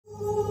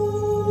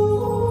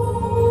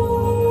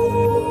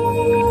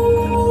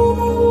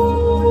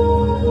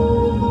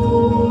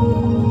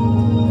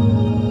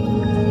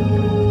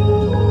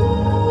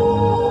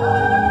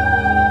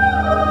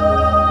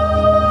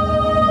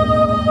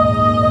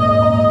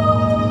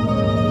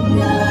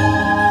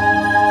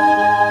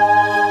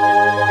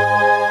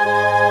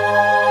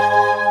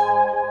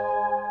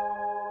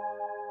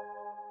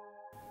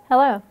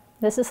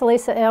This is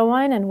Hollisa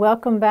Alewine, and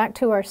welcome back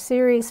to our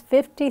series,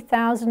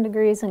 50,000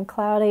 Degrees and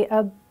Cloudy,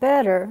 A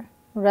Better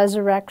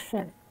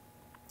Resurrection.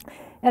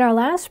 In our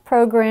last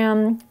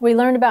program, we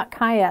learned about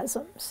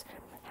chiasms,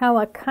 how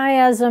a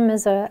chiasm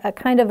is a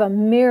kind of a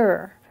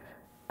mirror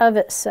of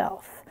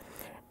itself.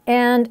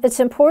 And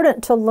it's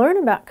important to learn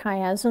about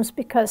chiasms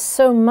because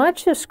so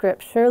much of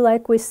Scripture,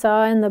 like we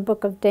saw in the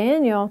book of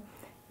Daniel,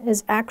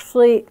 is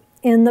actually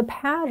in the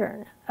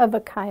pattern of a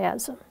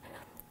chiasm.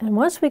 And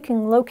once we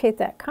can locate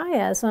that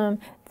chiasm,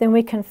 then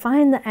we can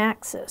find the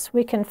axis.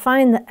 We can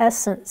find the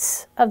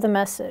essence of the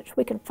message.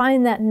 We can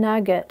find that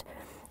nugget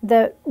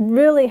that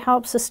really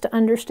helps us to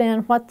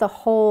understand what the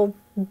whole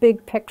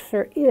big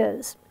picture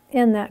is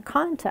in that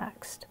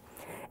context.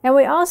 And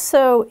we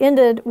also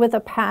ended with a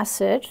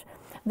passage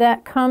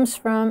that comes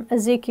from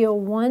Ezekiel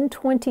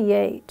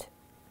 1:28.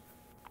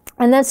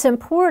 And that's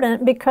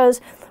important because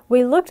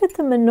we looked at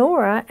the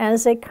menorah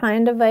as a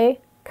kind of a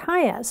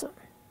chiasm,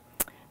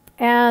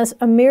 as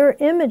a mirror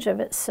image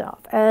of itself,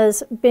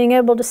 as being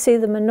able to see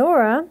the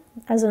menorah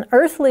as an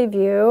earthly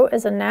view,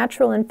 as a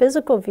natural and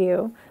physical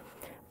view,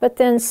 but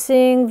then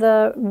seeing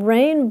the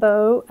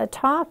rainbow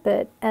atop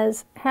it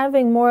as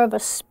having more of a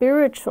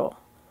spiritual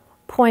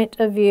point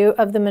of view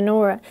of the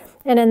menorah.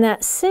 And in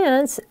that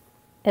sense,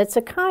 it's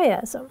a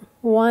chiasm.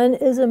 One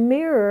is a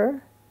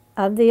mirror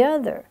of the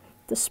other,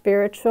 the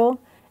spiritual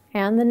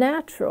and the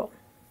natural.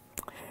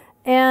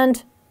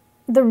 And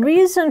the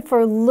reason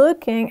for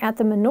looking at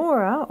the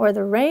menorah or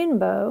the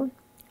rainbow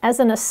as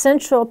an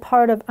essential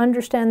part of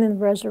understanding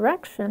the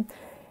resurrection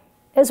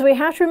is we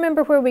have to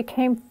remember where we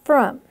came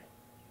from.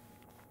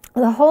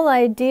 The whole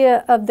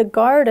idea of the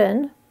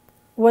garden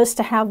was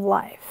to have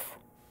life.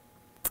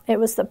 It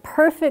was the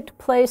perfect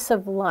place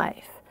of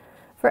life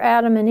for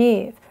Adam and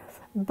Eve.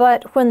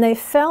 But when they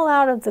fell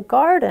out of the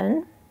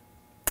garden,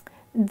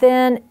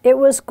 then it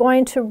was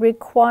going to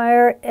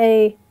require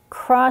a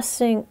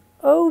crossing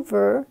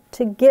over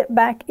to get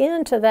back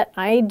into that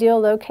ideal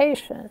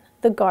location,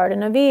 the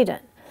Garden of Eden.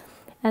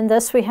 And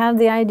thus we have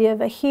the idea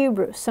of a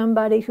Hebrew,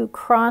 somebody who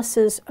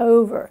crosses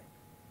over.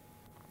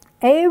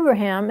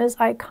 Abraham is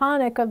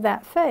iconic of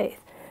that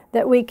faith,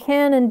 that we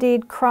can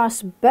indeed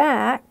cross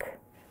back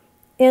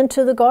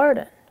into the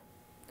garden,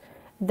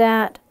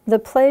 that the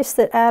place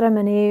that Adam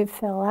and Eve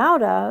fell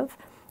out of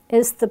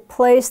is the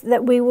place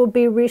that we will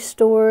be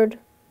restored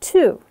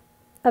to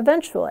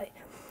eventually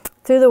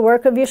through the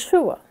work of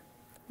Yeshua.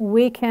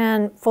 We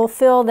can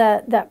fulfill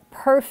that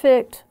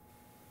perfect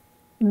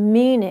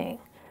meaning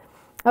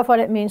of what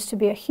it means to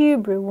be a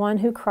Hebrew, one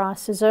who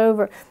crosses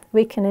over.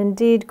 We can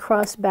indeed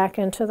cross back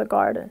into the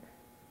garden.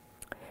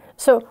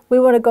 So we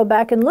want to go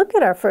back and look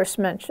at our first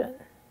mention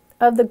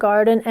of the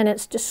garden and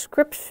its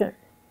description.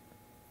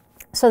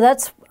 So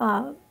that's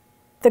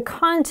the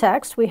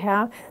context we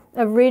have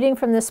of reading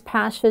from this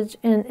passage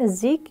in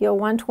Ezekiel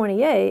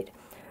 1:28,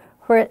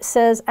 where it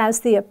says, "As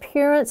the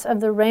appearance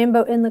of the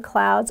rainbow in the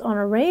clouds on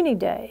a rainy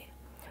day,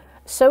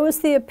 so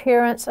is the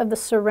appearance of the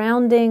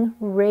surrounding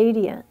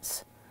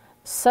radiance.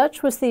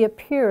 Such was the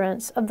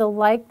appearance of the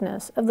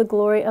likeness of the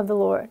glory of the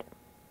Lord."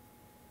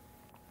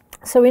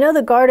 So we know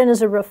the garden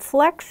is a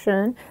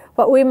reflection.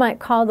 What we might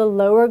call the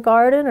lower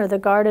garden or the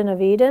Garden of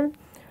Eden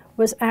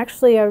was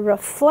actually a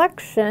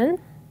reflection,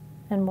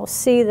 and we'll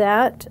see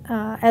that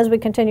as we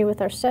continue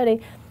with our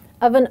study,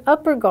 of an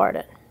upper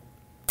garden.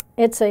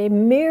 It's a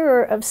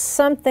mirror of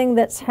something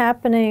that's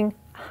happening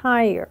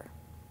higher,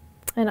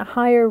 in a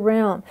higher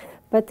realm.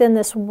 But then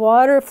this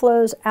water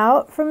flows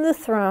out from the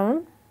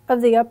throne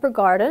of the upper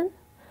garden,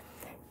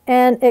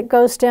 and it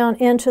goes down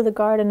into the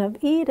Garden of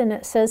Eden,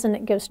 it says, and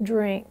it gives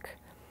drink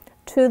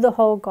to the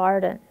whole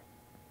garden.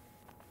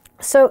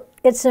 So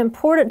it's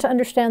important to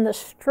understand the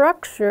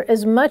structure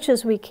as much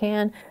as we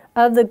can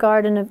of the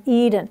Garden of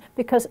Eden,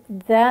 because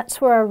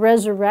that's where our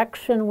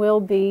resurrection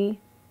will be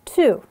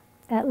too.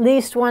 At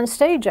least one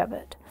stage of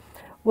it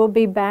will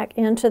be back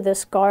into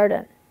this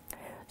garden.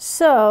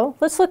 So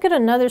let's look at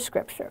another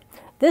scripture.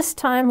 This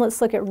time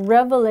let's look at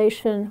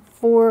Revelation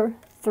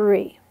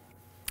 4:3,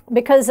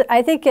 because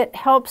I think it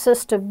helps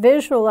us to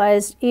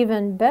visualize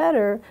even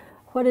better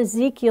what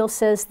Ezekiel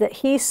says that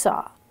he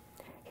saw.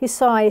 He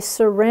saw a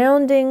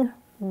surrounding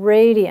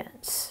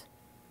radiance.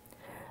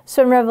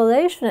 So in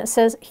Revelation it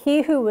says,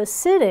 "He who was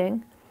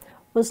sitting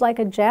was like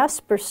a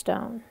jasper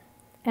stone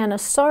and a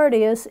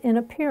sardius in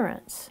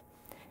appearance.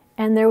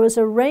 And there was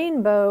a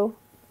rainbow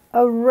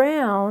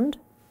around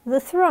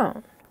the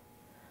throne,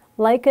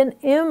 like an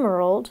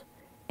emerald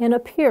in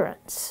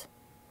appearance."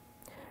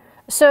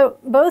 So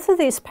both of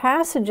these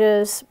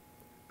passages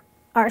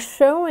are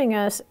showing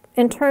us,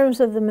 in terms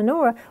of the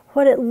menorah,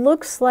 what it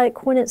looks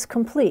like when it's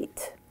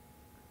complete.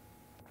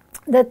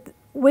 That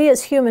we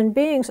as human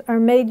beings are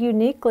made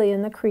uniquely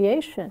in the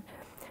creation.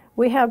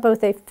 We have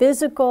both a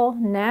physical,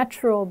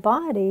 natural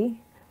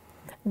body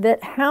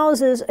that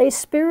houses a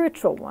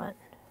spiritual one.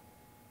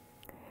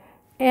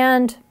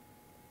 And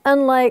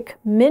unlike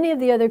many of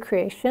the other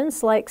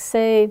creations, like,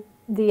 say,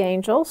 the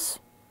angels,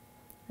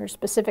 or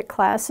specific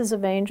classes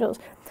of angels,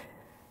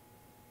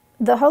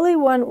 the Holy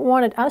One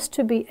wanted us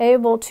to be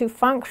able to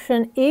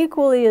function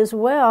equally as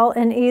well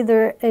in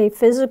either a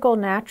physical,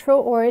 natural,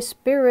 or a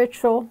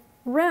spiritual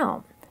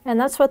realm. And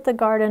that's what the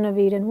Garden of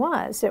Eden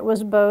was. It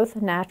was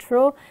both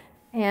natural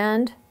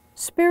and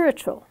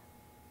spiritual.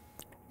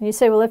 And you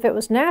say, well, if it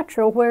was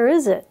natural, where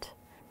is it?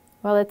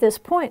 Well, at this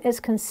point, it's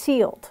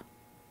concealed.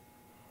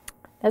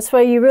 That's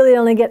why you really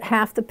only get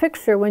half the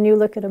picture when you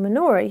look at a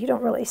menorah. You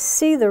don't really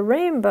see the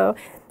rainbow,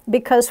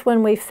 because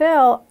when we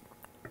fell,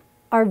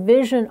 our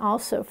vision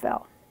also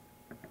fell.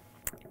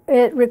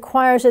 It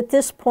requires, at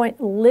this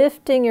point,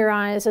 lifting your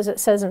eyes, as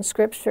it says in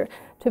Scripture,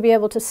 to be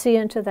able to see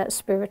into that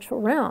spiritual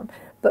realm.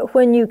 But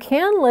when you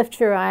can lift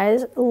your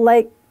eyes,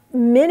 like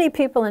many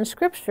people in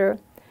Scripture,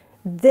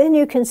 then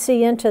you can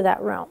see into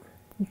that realm.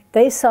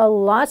 They saw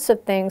lots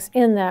of things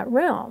in that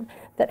realm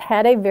that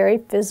had a very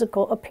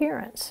physical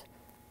appearance,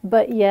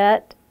 but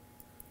yet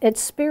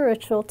it's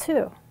spiritual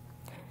too.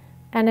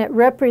 And it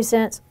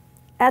represents,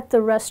 at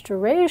the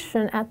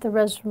restoration, at the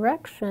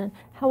resurrection,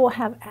 how we'll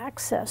have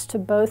access to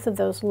both of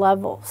those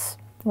levels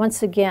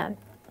once again.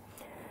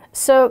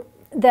 So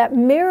that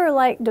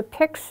mirror-like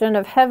depiction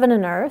of heaven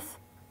and earth,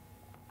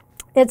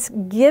 it's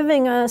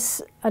giving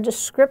us a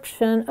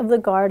description of the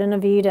Garden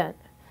of Eden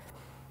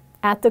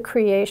at the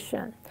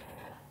creation.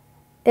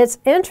 It's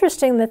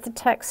interesting that the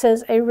text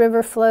says a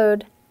river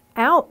flowed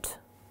out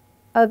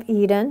of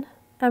Eden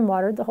and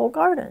watered the whole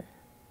garden.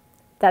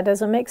 That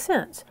doesn't make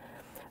sense.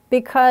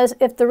 Because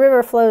if the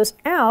river flows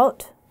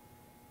out,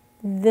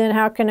 then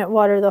how can it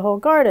water the whole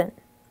garden?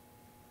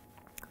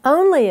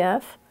 Only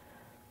if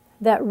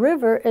that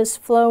river is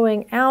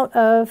flowing out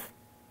of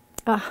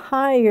a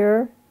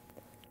higher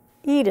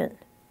Eden.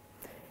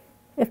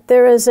 If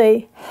there is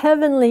a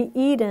heavenly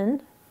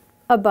Eden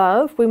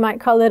above, we might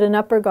call it an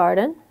upper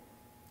garden.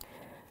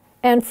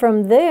 And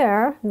from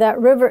there, that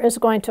river is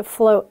going to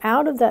flow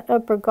out of that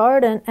upper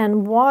garden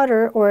and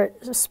water, or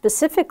it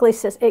specifically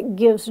says it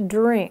gives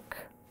drink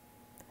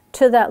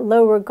to that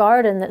lower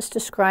garden that's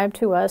described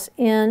to us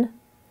in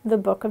the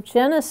book of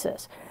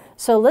Genesis.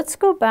 So let's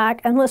go back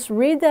and let's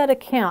read that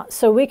account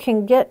so we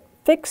can get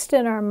fixed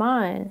in our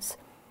minds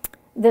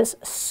this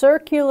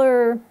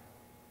circular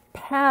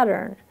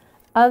pattern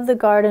of the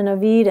Garden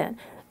of Eden.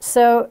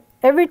 So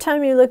every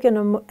time you look at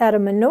a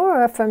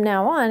menorah from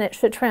now on, it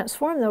should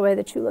transform the way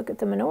that you look at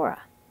the menorah.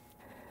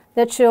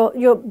 That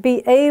you'll be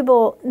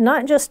able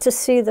not just to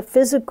see the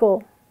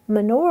physical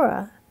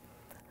menorah,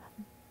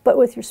 but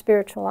with your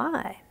spiritual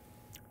eye.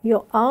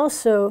 You'll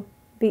also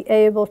be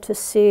able to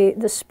see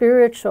the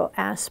spiritual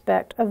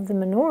aspect of the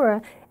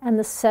menorah and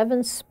the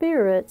 7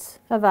 spirits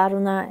of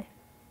Adonai.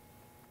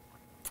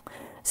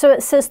 So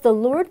it says, the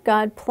Lord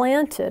God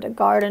planted a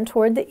garden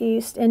toward the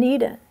east in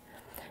Eden,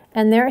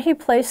 and there he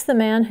placed the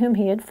man whom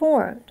he had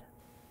formed.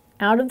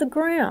 Out of the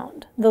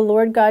ground the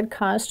Lord God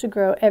caused to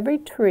grow every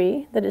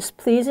tree that is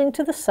pleasing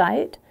to the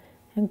sight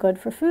and good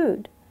for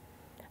food.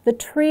 The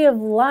tree of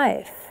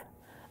life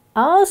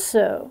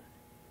also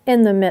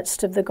in the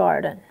midst of the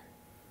garden,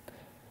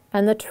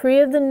 and the tree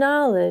of the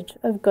knowledge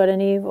of good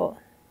and evil.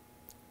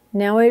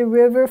 Now a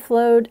river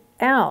flowed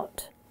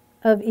out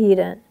of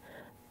Eden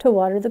to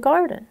water the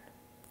garden,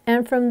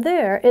 and from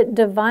there it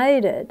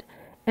divided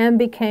and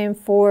became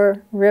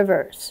 4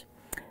 rivers.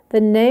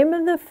 The name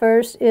of the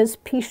first is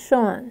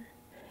Pishon.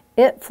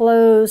 It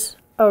flows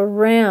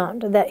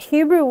around. That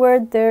Hebrew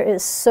word there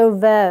is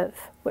sovev,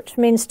 which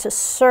means to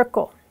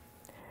circle.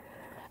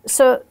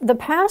 So the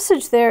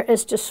passage there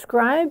is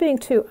describing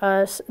to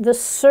us the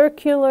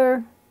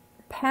circular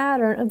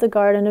pattern of the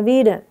Garden of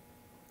Eden.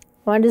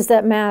 Why does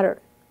that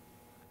matter?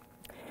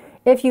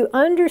 If you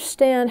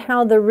understand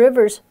how the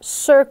rivers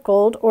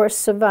circled, or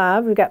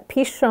sovav, we've got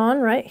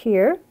Pishon right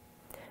here,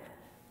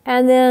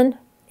 and then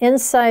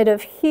inside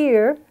of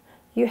here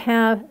you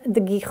have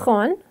the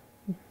Gihon,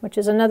 which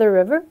is another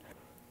river,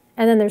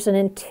 and then there's an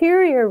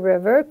interior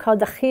river called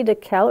the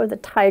Hidekel, or the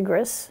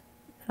Tigris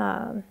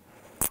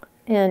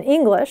in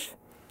English.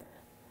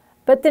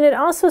 But then it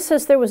also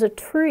says there was a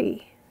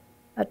tree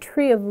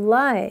of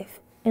life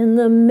in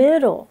the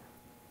middle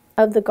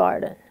of the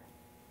garden.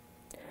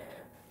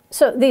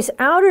 So these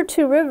outer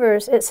 2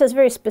 rivers, it says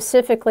very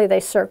specifically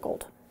they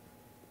circled.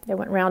 They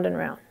went round and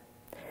round.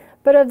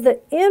 But of the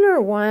inner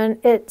one,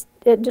 it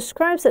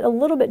describes it a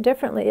little bit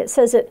differently. It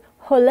says it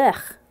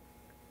holech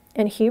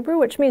in Hebrew,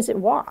 which means it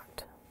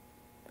walked.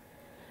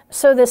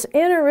 So this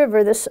inner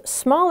river, this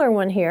smaller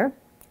one here,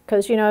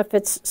 because you know if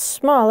it's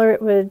smaller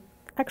it would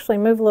actually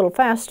move a little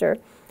faster,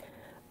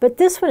 but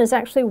this one is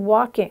actually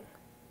walking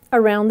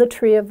around the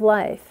tree of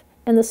life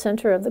in the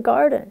center of the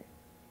garden.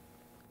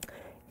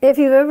 If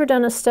you've ever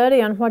done a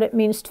study on what it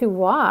means to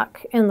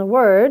walk in the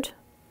Word,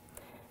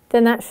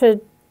 then that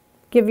should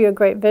give you a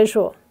great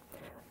visual,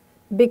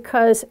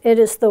 because it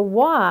is the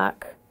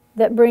walk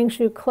that brings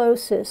you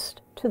closest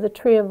to the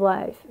tree of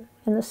life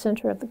in the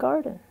center of the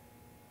garden.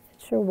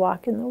 It's your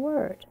walk in the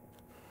Word.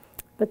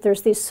 But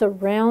there's these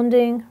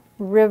surrounding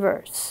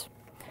rivers.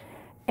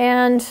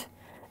 And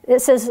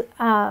it says,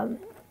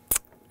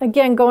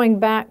 again, going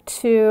back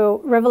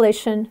to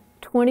Revelation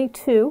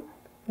 22,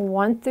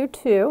 1 through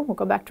 2, we'll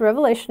go back to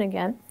Revelation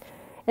again.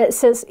 It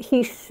says,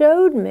 he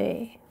showed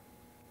me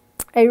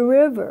a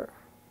river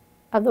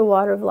of the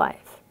water of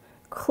life,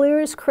 clear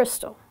as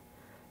crystal,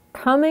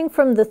 coming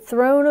from the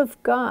throne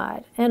of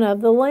God and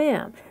of the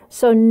Lamb.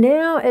 So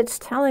now it's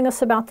telling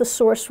us about the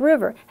source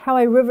river, how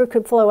a river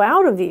could flow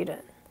out of Eden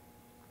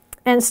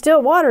and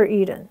still water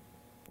Eden,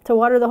 to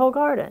water the whole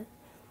garden.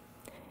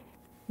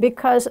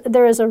 Because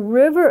there is a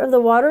river of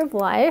the water of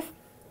life.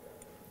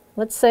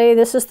 Let's say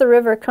this is the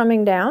river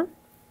coming down.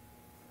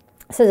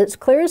 It says it's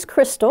clear as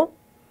crystal,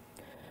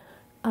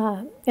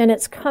 and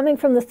it's coming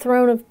from the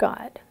throne of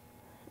God.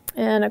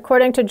 And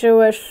according to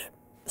Jewish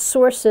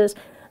sources,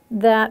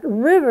 that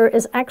river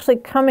is actually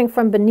coming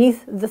from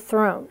beneath the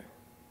throne.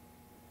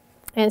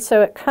 And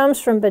so it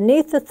comes from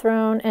beneath the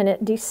throne and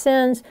it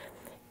descends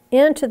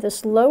into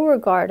this lower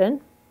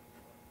garden,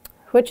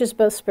 which is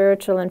both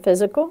spiritual and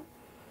physical.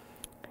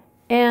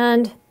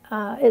 And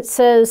it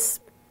says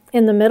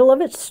in the middle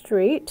of its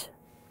street,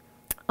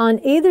 on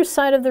either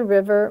side of the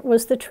river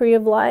was the tree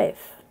of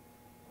life.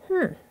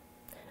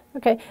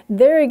 Okay,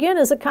 there again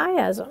is a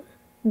chiasm.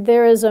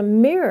 There is a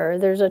mirror.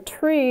 There's a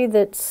tree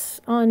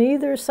that's on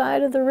either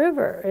side of the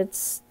river.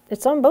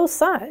 It's on both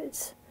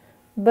sides.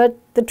 But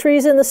the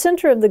tree's in the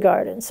center of the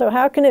garden. So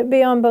how can it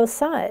be on both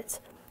sides?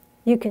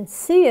 You can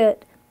see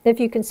it if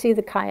you can see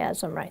the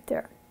chiasm right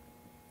there.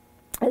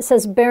 It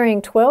says,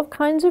 bearing 12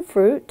 kinds of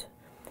fruit,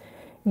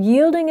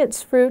 yielding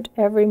its fruit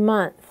every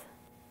month.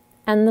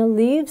 And the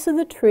leaves of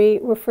the tree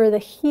were for the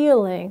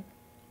healing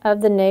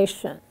of the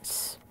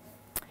nations.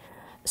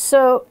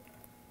 So,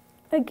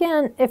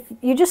 again, if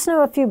you just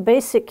know a few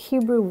basic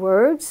Hebrew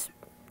words,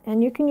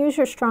 and you can use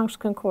your Strong's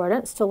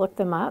Concordance to look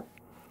them up,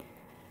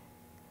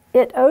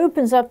 it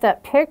opens up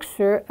that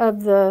picture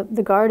of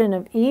the Garden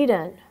of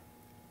Eden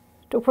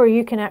to where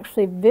you can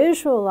actually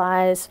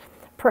visualize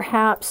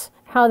perhaps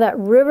how that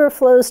river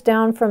flows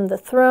down from the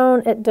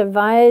throne. It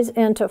divides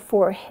into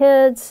 4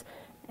 heads,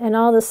 and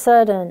all of a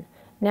sudden,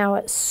 now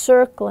it's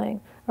circling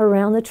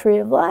around the tree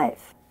of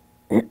life.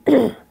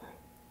 And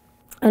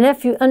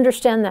if you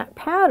understand that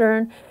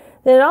pattern,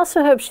 then it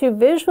also helps you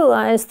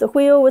visualize the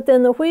wheel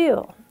within the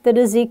wheel that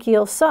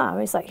Ezekiel saw.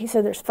 He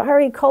said there's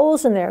fiery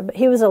coals in there, but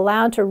he was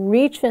allowed to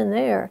reach in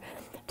there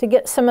to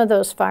get some of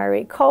those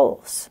fiery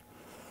coals.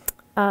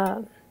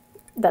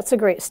 That's a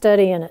great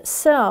study in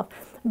itself.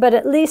 But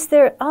at least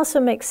there it also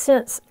makes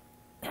sense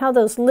how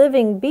those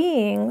living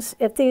beings,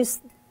 if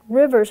these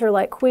rivers are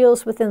like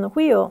wheels within the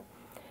wheel,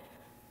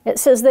 it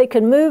says they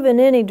could move in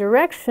any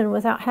direction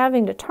without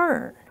having to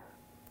turn.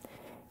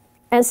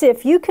 And see,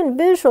 if you can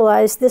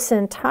visualize this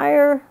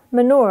entire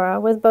menorah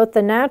with both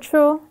the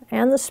natural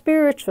and the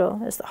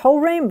spiritual as the whole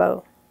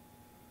rainbow,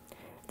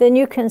 then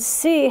you can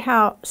see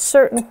how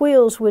certain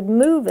wheels would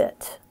move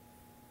it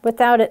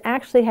without it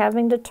actually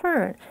having to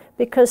turn,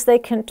 because they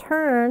can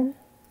turn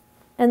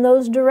in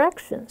those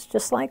directions,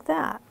 just like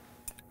that.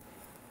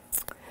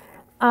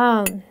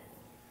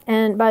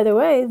 And by the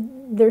way,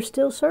 they're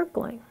still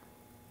circling.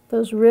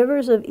 Those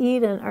rivers of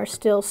Eden are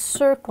still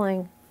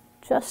circling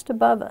just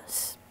above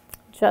us,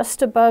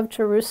 just above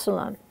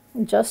Jerusalem,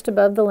 just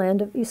above the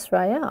land of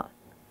Israel.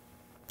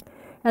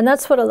 And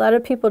that's what a lot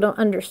of people don't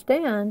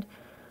understand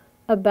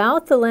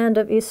about the land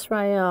of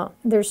Israel.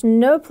 There's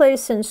no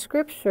place in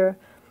Scripture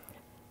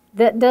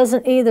that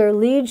doesn't either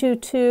lead you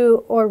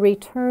to or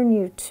return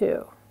you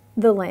to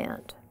the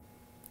land.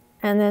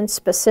 And then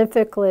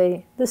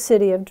specifically the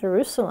city of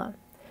Jerusalem.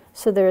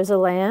 So there is a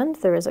land,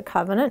 there is a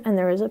covenant, and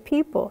there is a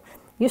people.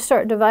 You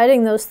start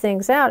dividing those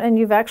things out and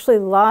you've actually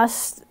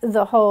lost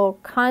the whole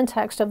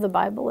context of the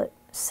Bible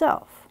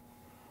itself.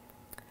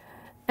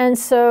 And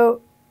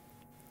so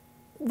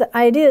the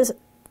idea is,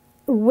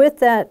 with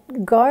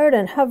that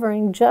garden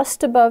hovering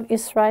just above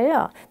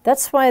Israel,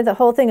 that's why the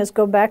whole thing is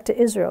go back to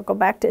Israel, go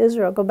back to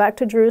Israel, go back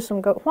to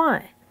Jerusalem.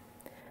 Why?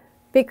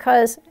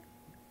 Because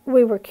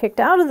we were kicked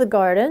out of the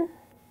garden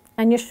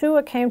and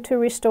Yeshua came to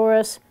restore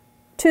us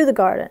to the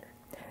garden.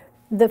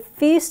 The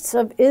feasts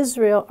of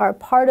Israel are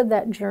part of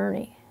that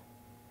journey.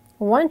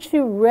 Once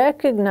you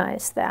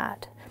recognize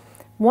that,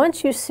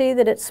 once you see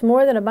that it's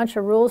more than a bunch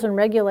of rules and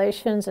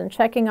regulations and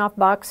checking off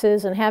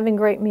boxes and having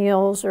great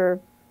meals or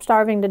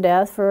starving to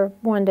death for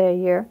 1 day a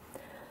year,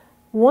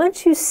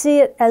 once you see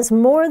it as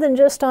more than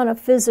just on a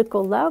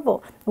physical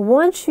level,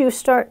 once you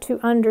start to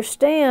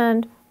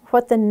understand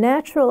what the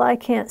natural eye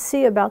can't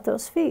see about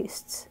those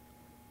feasts,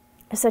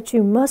 is that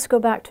you must go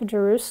back to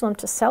Jerusalem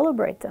to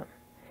celebrate them.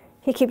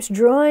 He keeps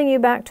drawing you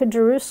back to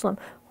Jerusalem.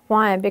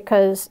 Why?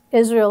 Because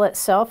Israel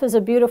itself is a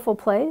beautiful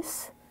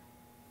place.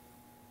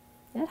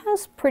 It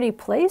has pretty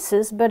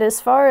places, but as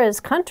far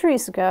as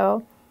countries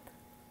go,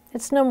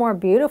 it's no more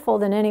beautiful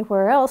than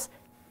anywhere else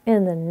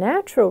in the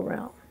natural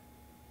realm.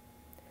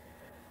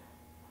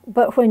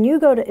 But when you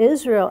go to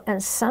Israel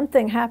and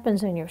something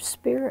happens in your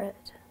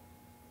spirit,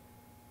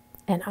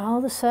 and all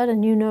of a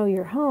sudden you know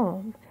you're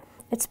home,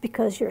 it's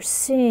because you're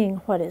seeing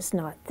what is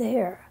not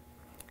there.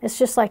 It's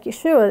just like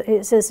Yeshua.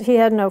 It says he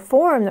had no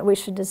form that we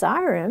should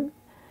desire him.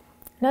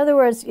 In other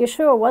words,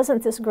 Yeshua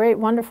wasn't this great,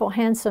 wonderful,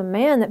 handsome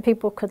man that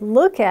people could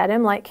look at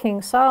him like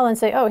King Saul and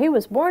say, oh, he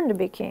was born to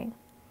be king.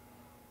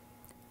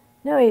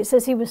 No, he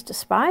says he was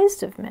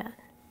despised of men.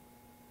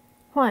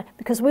 Why?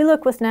 Because we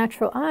look with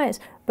natural eyes.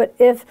 But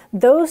if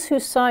those who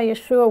saw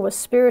Yeshua with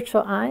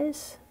spiritual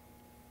eyes,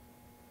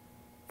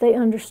 they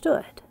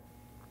understood.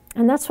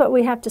 And that's what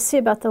we have to see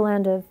about the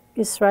land of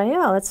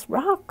Israel. It's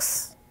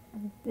rocks.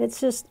 It's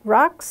just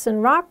rocks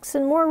and rocks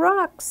and more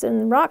rocks.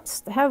 And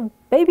rocks have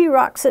baby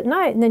rocks at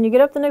night. And then you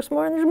get up the next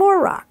morning, there's more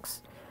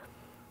rocks.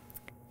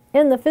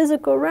 In the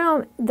physical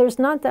realm, there's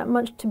not that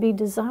much to be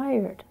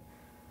desired.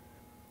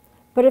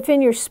 But if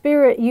in your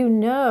spirit you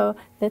know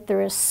that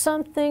there is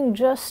something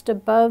just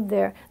above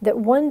there, that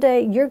one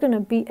day you're going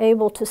to be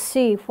able to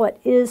see what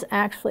is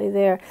actually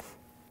there,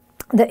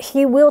 that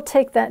he will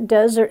take that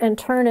desert and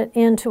turn it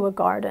into a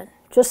garden,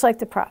 just like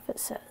the prophet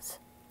says,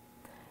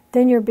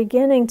 then you're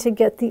beginning to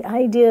get the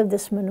idea of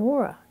this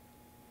menorah.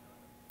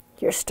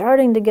 You're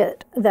starting to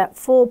get that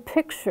full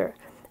picture,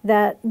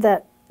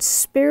 that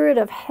spirit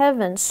of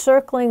heaven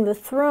circling the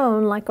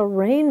throne like a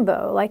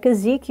rainbow, like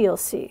Ezekiel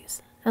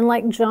sees, and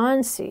like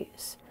John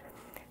sees.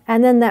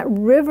 And then that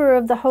river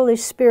of the Holy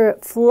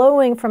Spirit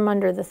flowing from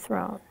under the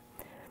throne.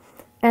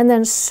 And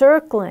then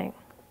circling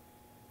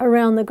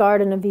around the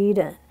Garden of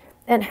Eden.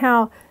 And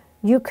how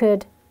you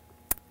could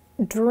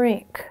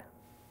drink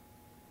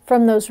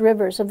from those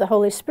rivers of the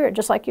Holy Spirit,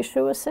 just like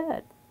Yeshua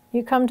said.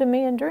 You come to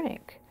me and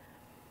drink.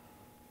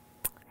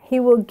 He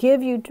will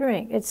give you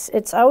drink.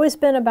 It's always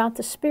been about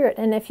the Spirit.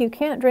 And if you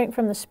can't drink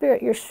from the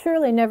Spirit, you're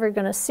surely never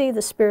going to see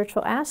the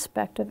spiritual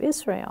aspect of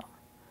Israel.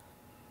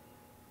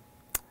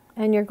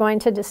 And you're going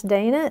to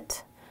disdain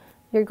it.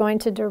 You're going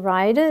to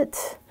deride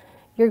it.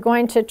 You're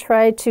going to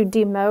try to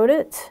demote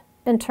it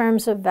in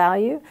terms of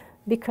value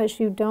because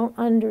you don't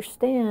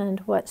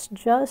understand what's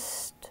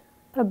just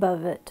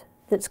above it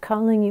that's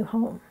calling you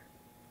home.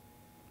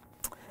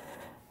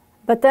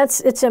 But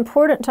it's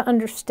important to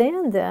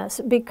understand this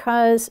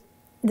because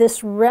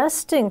this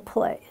resting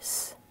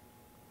place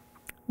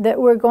that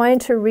we're going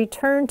to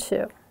return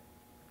to,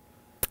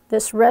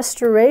 this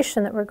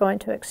restoration that we're going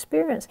to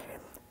experience,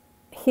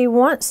 he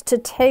wants to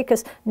take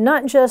us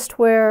not just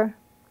where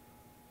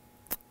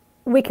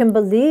we can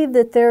believe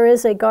that there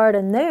is a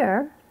garden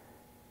there,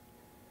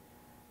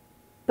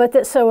 but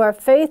that so our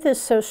faith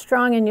is so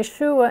strong in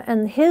Yeshua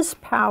and his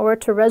power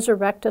to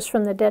resurrect us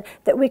from the dead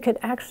that we could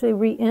actually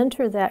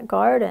re-enter that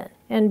garden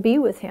and be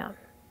with him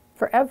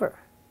forever.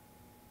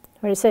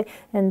 What do you say?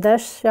 And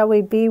thus shall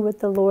we be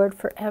with the Lord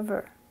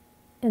forever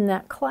in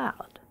that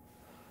cloud.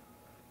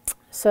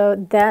 So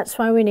that's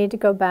why we need to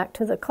go back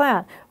to the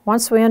cloud.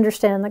 Once we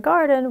understand the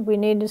garden, we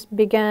need to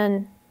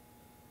begin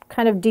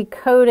kind of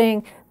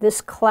decoding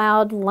this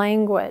cloud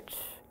language.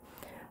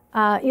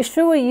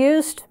 Yeshua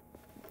used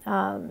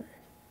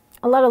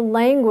a lot of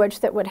language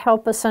that would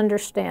help us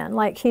understand.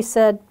 Like he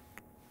said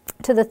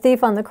to the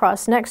thief on the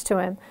cross next to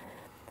him,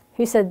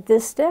 he said,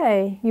 this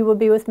day you will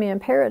be with me in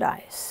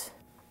paradise.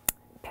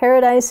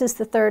 Paradise is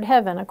the third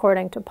heaven,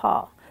 according to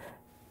Paul.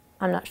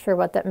 I'm not sure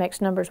what that makes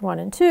numbers 1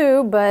 and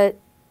 2, but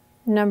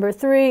number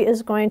 3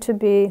 is going to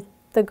be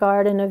the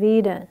Garden of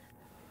Eden.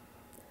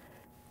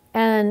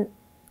 And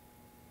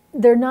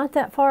they're not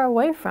that far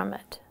away from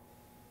it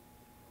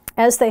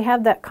as they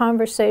have that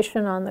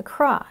conversation on the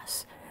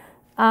cross.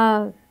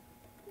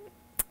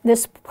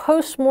 This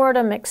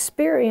post-mortem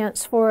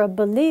experience for a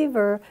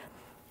believer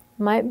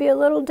might be a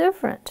little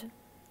different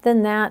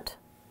than that,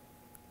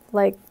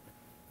 like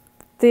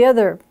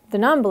the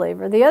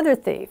non-believer, the other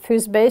thief,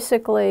 who's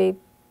basically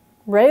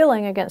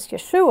railing against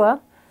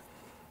Yeshua,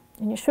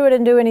 and Yeshua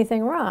didn't do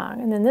anything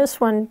wrong. And then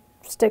this one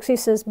sticks, he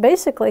says,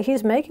 basically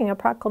he's making a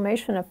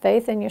proclamation of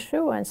faith in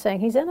Yeshua and saying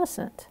he's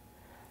innocent.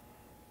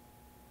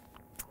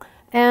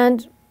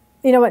 And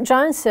you know what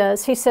John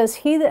says? He says,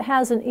 he that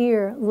has an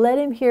ear, let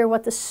him hear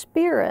what the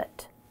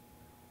Spirit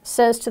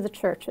says to the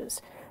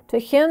churches. To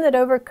him that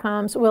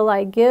overcomes will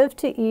I give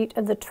to eat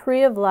of the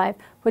tree of life,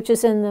 which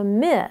is in the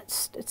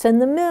midst, it's in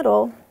the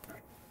middle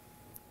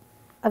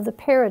of the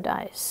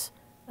paradise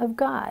of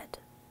God.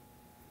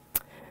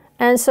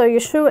 And so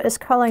Yeshua is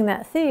calling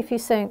that thief,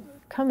 he's saying,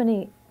 come and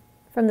eat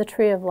from the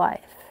tree of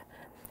life.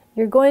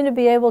 You're going to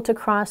be able to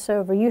cross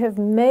over. You have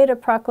made a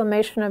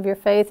proclamation of your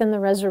faith in the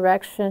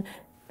resurrection,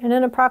 and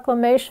in a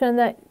proclamation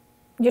that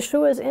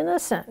Yeshua is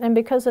innocent. And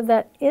because of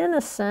that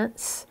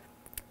innocence,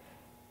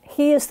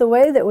 he is the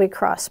way that we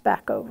cross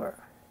back over.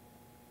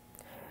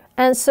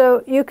 And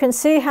so you can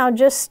see how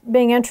just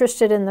being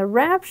interested in the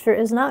rapture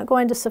is not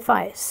going to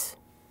suffice.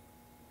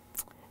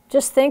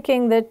 Just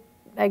thinking that,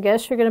 I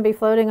guess you're going to be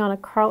floating on a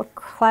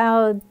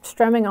cloud,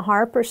 strumming a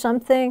harp or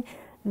something,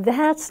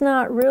 that's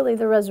not really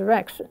the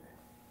resurrection.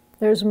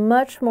 There's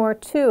much more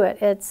to it.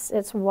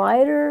 It's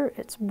wider,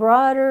 it's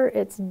broader,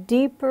 it's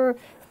deeper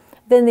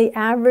than the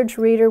average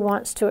reader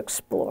wants to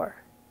explore.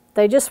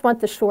 They just want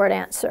the short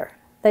answer.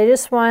 They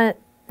just want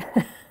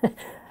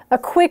a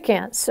quick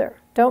answer.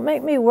 Don't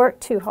make me work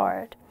too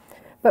hard.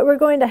 But we're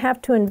going to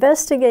have to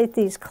investigate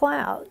these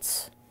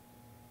clouds,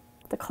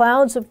 the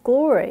clouds of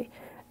glory,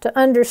 to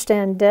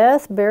understand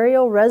death,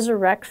 burial,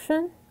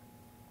 resurrection,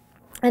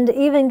 and to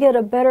even get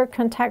a better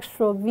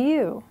contextual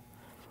view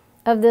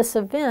of this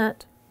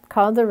event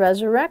called the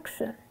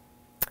resurrection.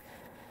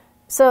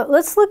 So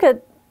let's look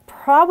at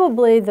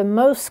probably the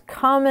most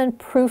common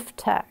proof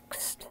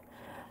text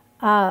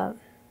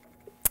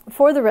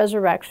for the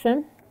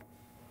resurrection.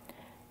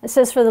 It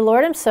says, "For the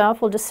Lord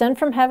himself will descend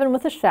from heaven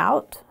with a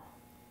shout,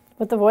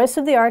 with the voice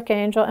of the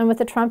archangel, and with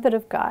the trumpet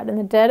of God, and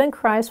the dead in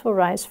Christ will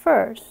rise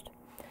first.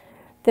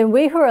 Then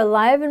we who are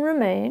alive and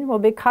remain will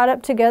be caught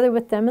up together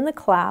with them in the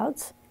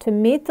clouds to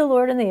meet the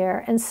Lord in the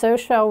air, and so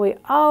shall we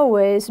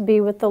always be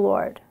with the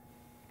Lord."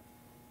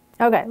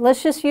 Okay,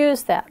 let's just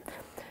use that.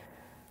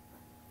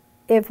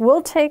 If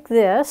we'll take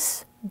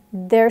this,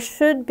 there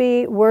should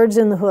be words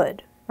in the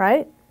hood,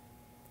 right?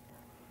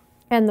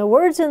 And the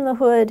words in the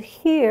hood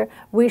here,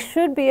 we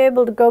should be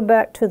able to go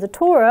back to the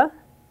Torah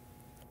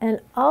and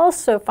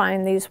also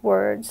find these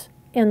words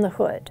in the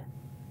hood,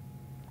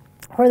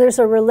 where there's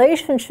a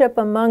relationship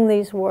among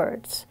these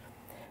words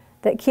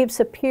that keeps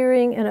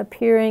appearing and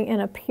appearing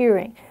and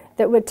appearing,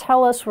 that would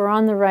tell us we're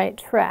on the right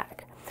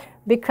track.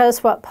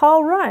 Because what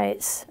Paul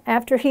writes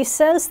after he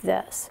says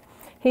this,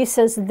 he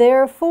says,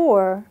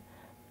 "Therefore,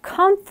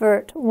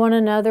 comfort one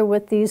another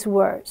with these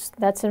words."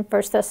 That's in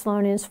 1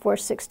 Thessalonians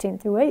 4:16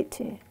 through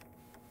 18.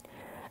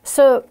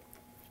 So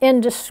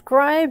in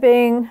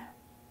describing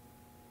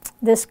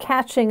this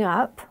catching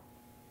up,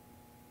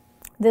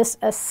 this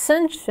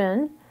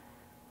ascension,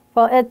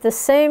 while at the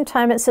same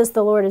time it says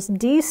the Lord is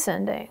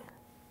descending,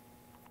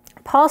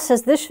 Paul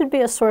says this should be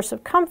a source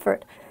of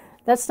comfort.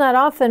 That's not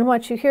often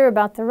what you hear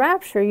about the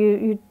rapture.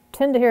 You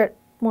tend to hear it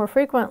more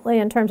frequently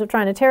in terms of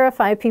trying to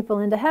terrify people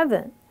into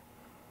heaven.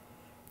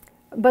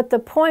 But the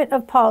point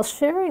of Paul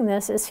sharing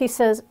this is, he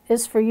says,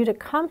 is for you to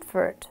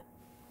comfort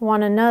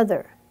one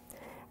another.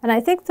 And I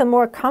think the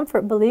more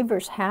comfort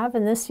believers have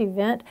in this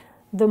event,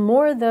 the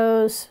more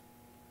those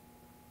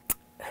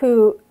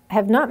who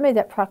have not made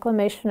that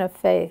proclamation of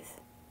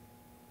faith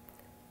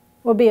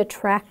will be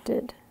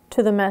attracted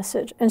to the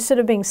message instead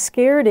of being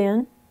scared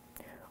in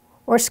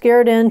or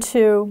scared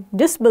into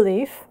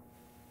disbelief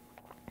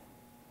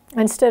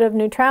instead of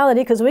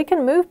neutrality, because we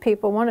can move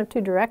people one of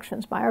two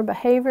directions, by our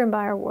behavior and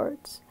by our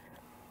words.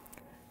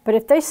 But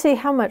if they see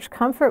how much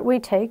comfort we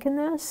take in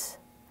this,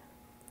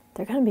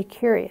 they're going to be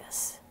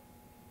curious.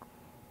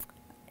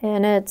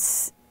 And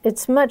it's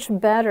much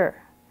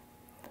better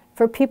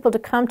for people to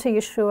come to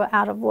Yeshua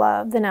out of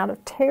love than out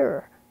of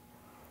terror.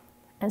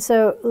 And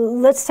so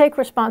let's take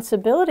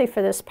responsibility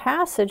for this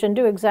passage and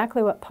do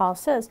exactly what Paul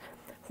says.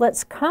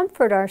 Let's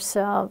comfort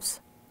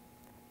ourselves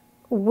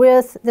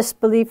with this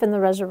belief in the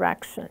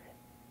resurrection.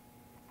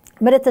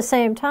 But at the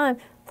same time,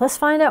 let's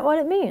find out what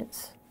it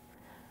means.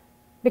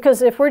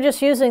 Because if we're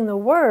just using the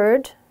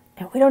word,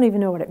 and we don't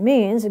even know what it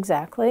means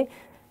exactly,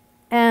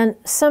 and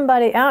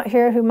somebody out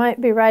here who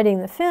might be riding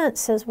the fence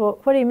says, "Well,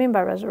 what do you mean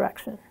by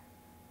resurrection?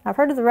 I've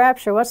heard of the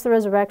rapture. What's the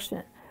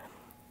resurrection?"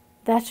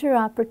 That's your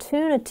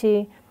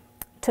opportunity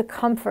to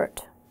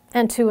comfort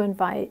and to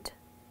invite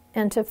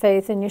into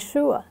faith in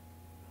Yeshua.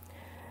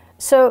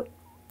 So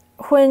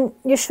when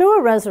Yeshua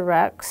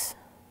resurrects,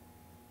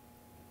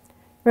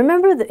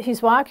 remember that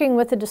he's walking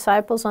with the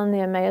disciples on the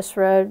Emmaus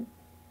Road.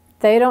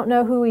 They don't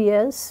know who he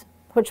is,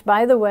 which,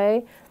 by the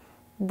way,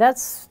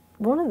 that's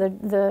one of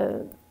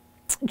the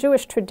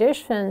Jewish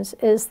traditions,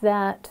 is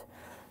that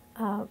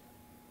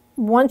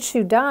once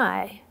you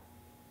die,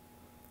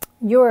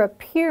 your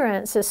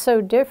appearance is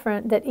so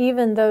different that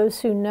even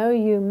those who know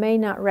you may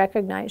not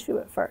recognize you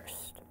at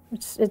first.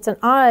 It's an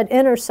odd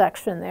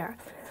intersection there.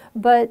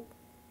 But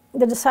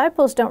the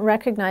disciples don't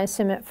recognize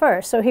him at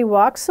first. So he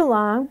walks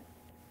along,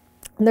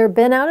 they're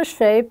bent out of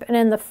shape, and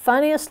in the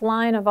funniest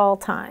line of all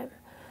time.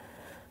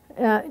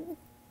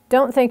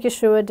 Don't think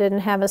Yeshua didn't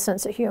have a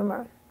sense of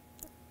humor.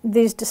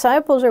 These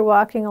disciples are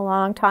walking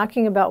along,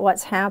 talking about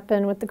what's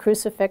happened with the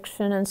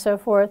crucifixion and so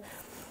forth.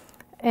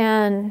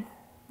 And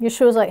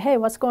Yeshua's like, "Hey,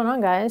 what's going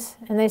on, guys?"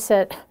 And they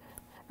said,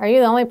 "Are you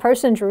the only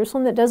person in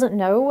Jerusalem that doesn't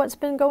know what's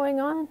been going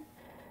on?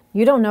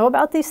 You don't know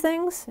about these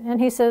things?"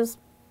 And he says,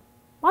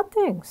 "What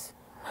things?"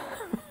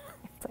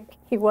 It's like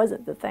he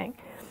wasn't the thing.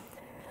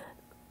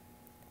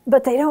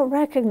 But they don't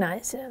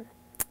recognize him.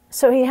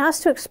 So he has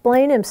to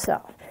explain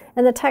himself.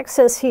 And the text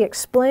says he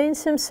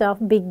explains himself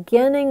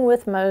beginning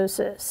with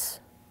Moses.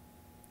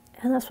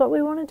 And that's what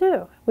we want to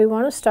do. We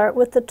want to start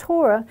with the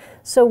Torah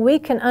so we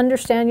can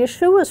understand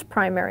Yeshua's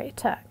primary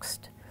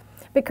text.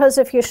 Because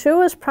if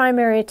Yeshua's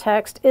primary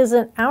text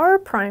isn't our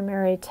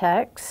primary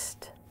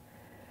text,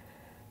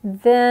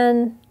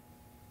 then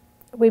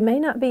we may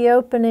not be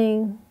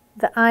opening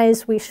the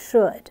eyes we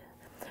should.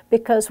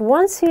 Because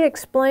once he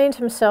explained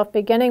himself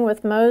beginning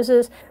with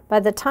Moses, by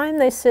the time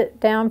they sit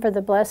down for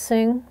the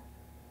blessing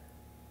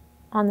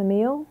on the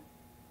meal,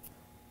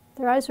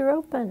 their eyes are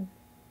open.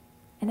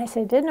 And they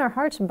say, "Didn't our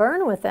hearts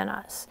burn within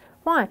us?"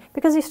 Why?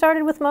 Because he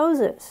started with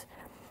Moses.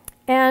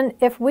 And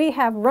if we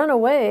have run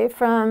away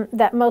from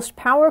that most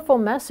powerful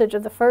message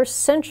of the first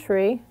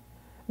century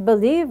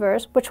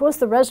believers, which was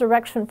the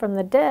resurrection from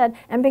the dead,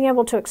 and being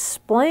able to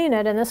explain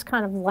it in this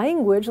kind of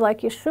language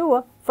like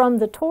Yeshua from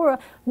the Torah,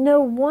 no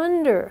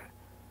wonder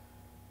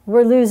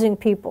we're losing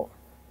people.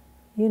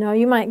 You know,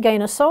 you might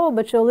gain a soul,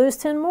 but you'll lose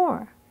 10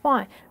 more.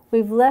 Why?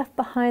 We've left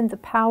behind the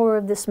power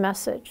of this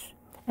message.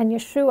 And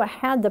Yeshua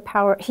had the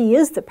power, he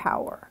is the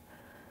power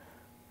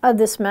of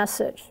this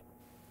message.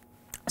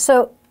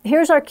 So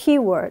here's our key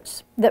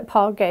words that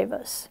Paul gave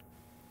us.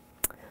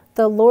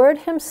 The Lord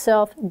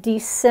himself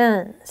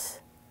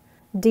descends.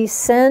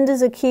 Descend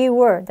is a key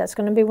word. That's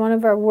going to be one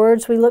of our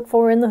words we look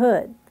for in the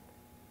hood.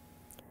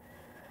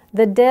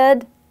 The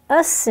dead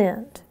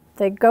ascend.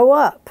 They go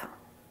up.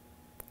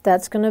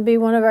 That's going to be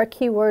one of our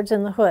key words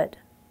in the hood.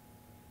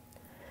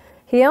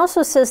 He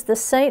also says the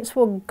saints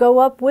will go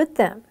up with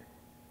them.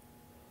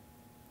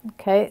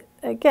 Okay,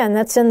 again,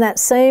 that's in that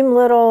same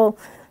little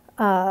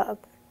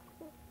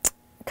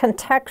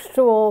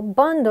contextual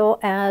bundle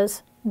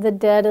as the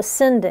dead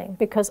ascending,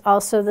 because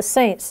also the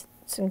saints,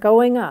 it's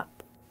going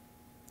up.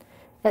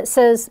 It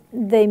says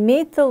they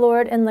meet the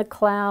Lord in the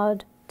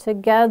cloud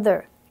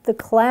together. The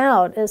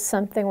cloud is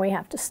something we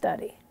have to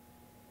study.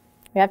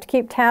 We have to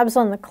keep tabs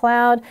on the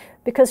cloud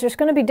because there's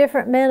going to be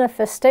different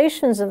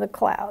manifestations of the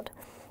cloud.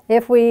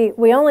 If we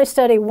only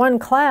study one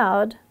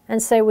cloud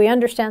and say we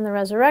understand the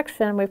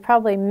resurrection, we've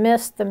probably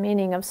missed the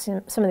meaning of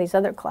some of these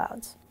other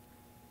clouds.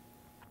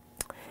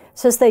 It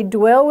says they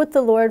dwell with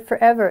the Lord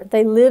forever.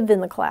 They live in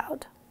the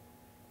cloud.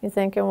 You're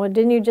thinking, well,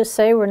 didn't you just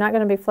say we're not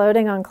going to be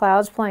floating on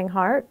clouds playing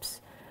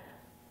harps?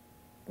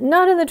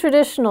 Not in the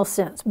traditional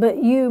sense,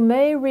 but you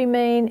may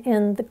remain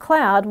in the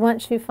cloud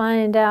once you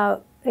find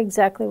out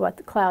exactly what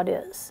the cloud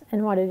is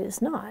and what it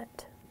is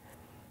not.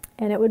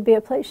 And it would be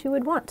a place you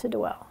would want to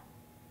dwell.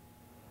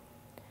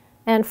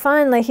 And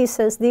finally, he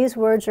says these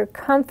words are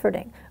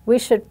comforting. We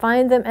should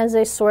find them as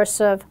a source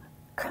of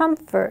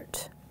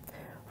comfort,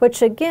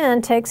 which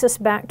again takes us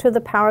back to the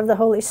power of the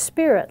Holy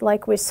Spirit,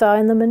 like we saw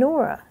in the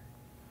menorah,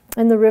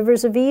 in the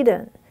rivers of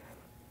Eden,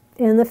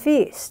 in the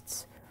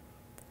feasts.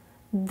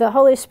 The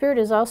Holy Spirit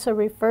is also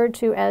referred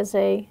to as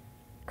a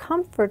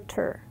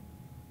comforter.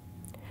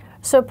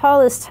 So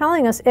Paul is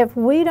telling us if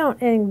we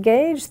don't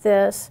engage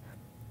this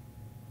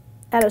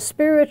at a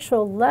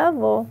spiritual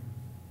level,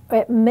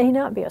 it may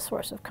not be a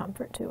source of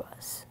comfort to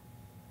us.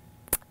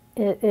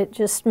 It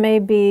just may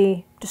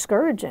be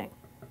discouraging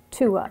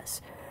to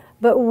us.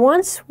 But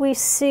once we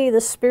see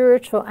the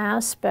spiritual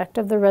aspect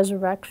of the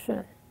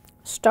resurrection,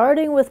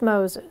 starting with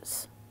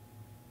Moses,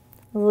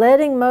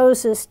 letting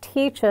Moses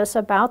teach us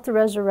about the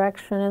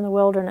resurrection in the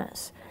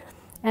wilderness,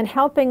 and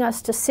helping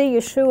us to see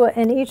Yeshua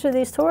in each of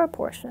these Torah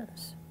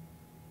portions,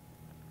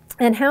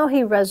 and how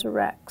he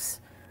resurrects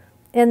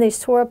in these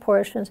Torah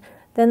portions,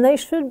 then they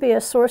should be a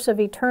source of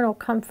eternal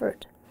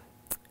comfort.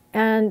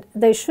 And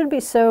they should be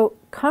so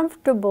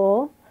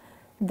comfortable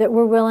that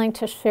we're willing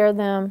to share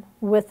them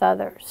with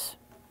others.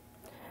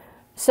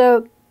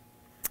 So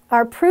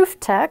our proof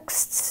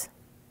texts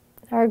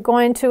are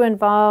going to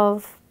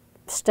involve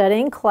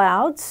studying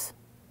clouds,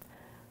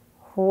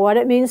 what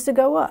it means to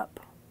go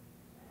up.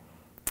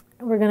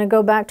 We're going to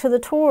go back to the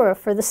Torah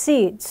for the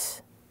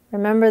seeds.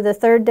 Remember the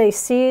third day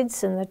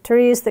seeds and the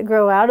trees that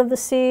grow out of the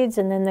seeds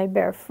and then they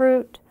bear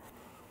fruit.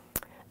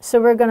 So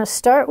we're going to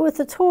start with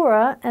the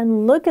Torah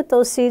and look at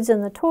those seeds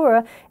in the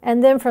Torah,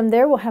 and then from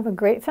there we'll have a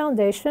great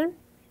foundation.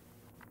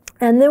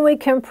 And then we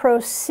can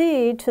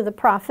proceed to the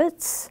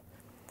prophets,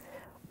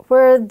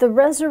 where the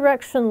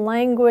resurrection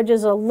language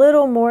is a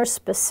little more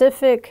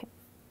specific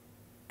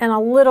and a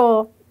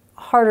little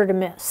harder to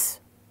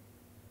miss.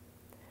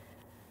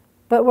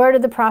 But where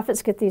did the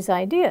prophets get these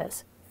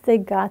ideas? They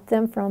got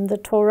them from the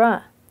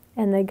Torah,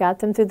 and they got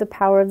them through the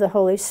power of the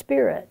Holy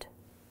Spirit.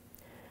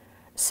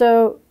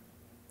 So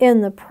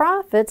in the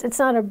prophets, it's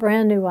not a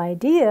brand new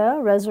idea,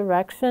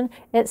 resurrection.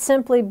 It's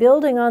simply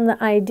building on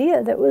the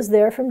idea that was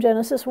there from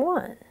Genesis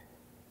 1.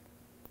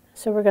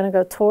 So we're going to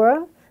go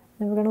Torah,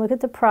 then we're going to look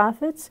at the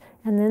prophets,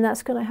 and then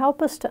that's going to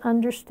help us to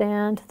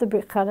understand the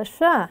Brit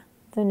Chadashah,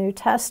 the New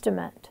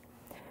Testament.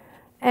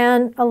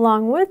 And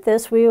along with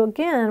this, we're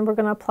going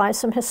to apply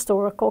some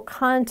historical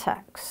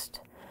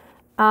context.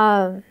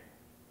 It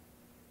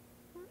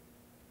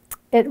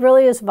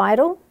really is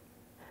vital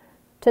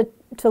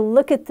to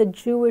look at the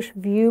Jewish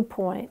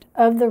viewpoint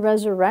of the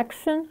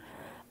resurrection,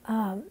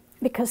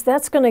 because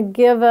that's going to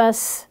give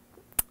us,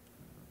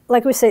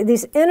 like we say,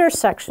 these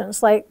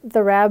intersections, like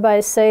the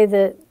rabbis say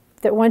that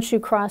once you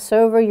cross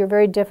over, you're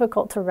very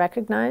difficult to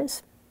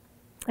recognize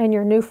in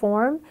your new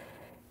form.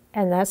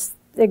 And that's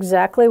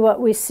exactly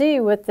what we see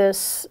with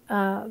this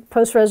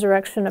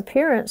post-resurrection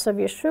appearance of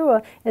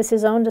Yeshua, is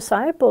his own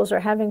disciples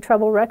are having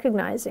trouble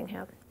recognizing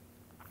him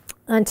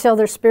until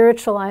their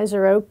spiritual eyes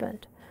are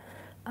opened.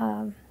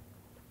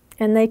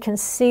 And they can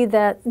see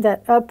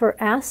that upper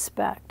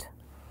aspect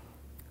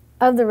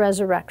of the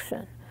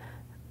resurrection.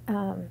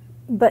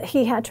 But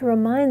he had to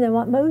remind them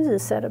what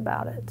Moses said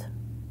about it,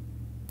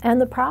 and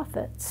the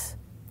prophets,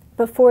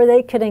 before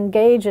they could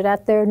engage it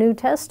at their New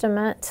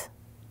Testament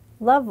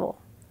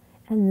level.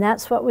 And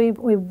that's what we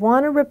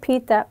want to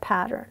repeat that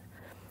pattern.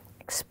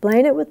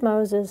 Explain it with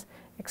Moses,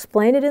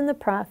 explain it in the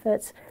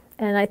prophets,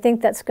 and I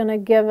think that's going to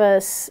give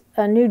us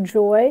a new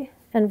joy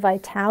and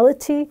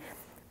vitality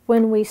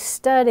when we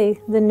study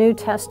the New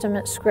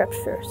Testament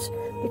scriptures,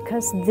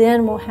 because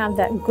then we'll have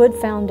that good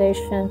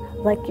foundation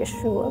like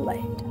Yeshua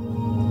laid.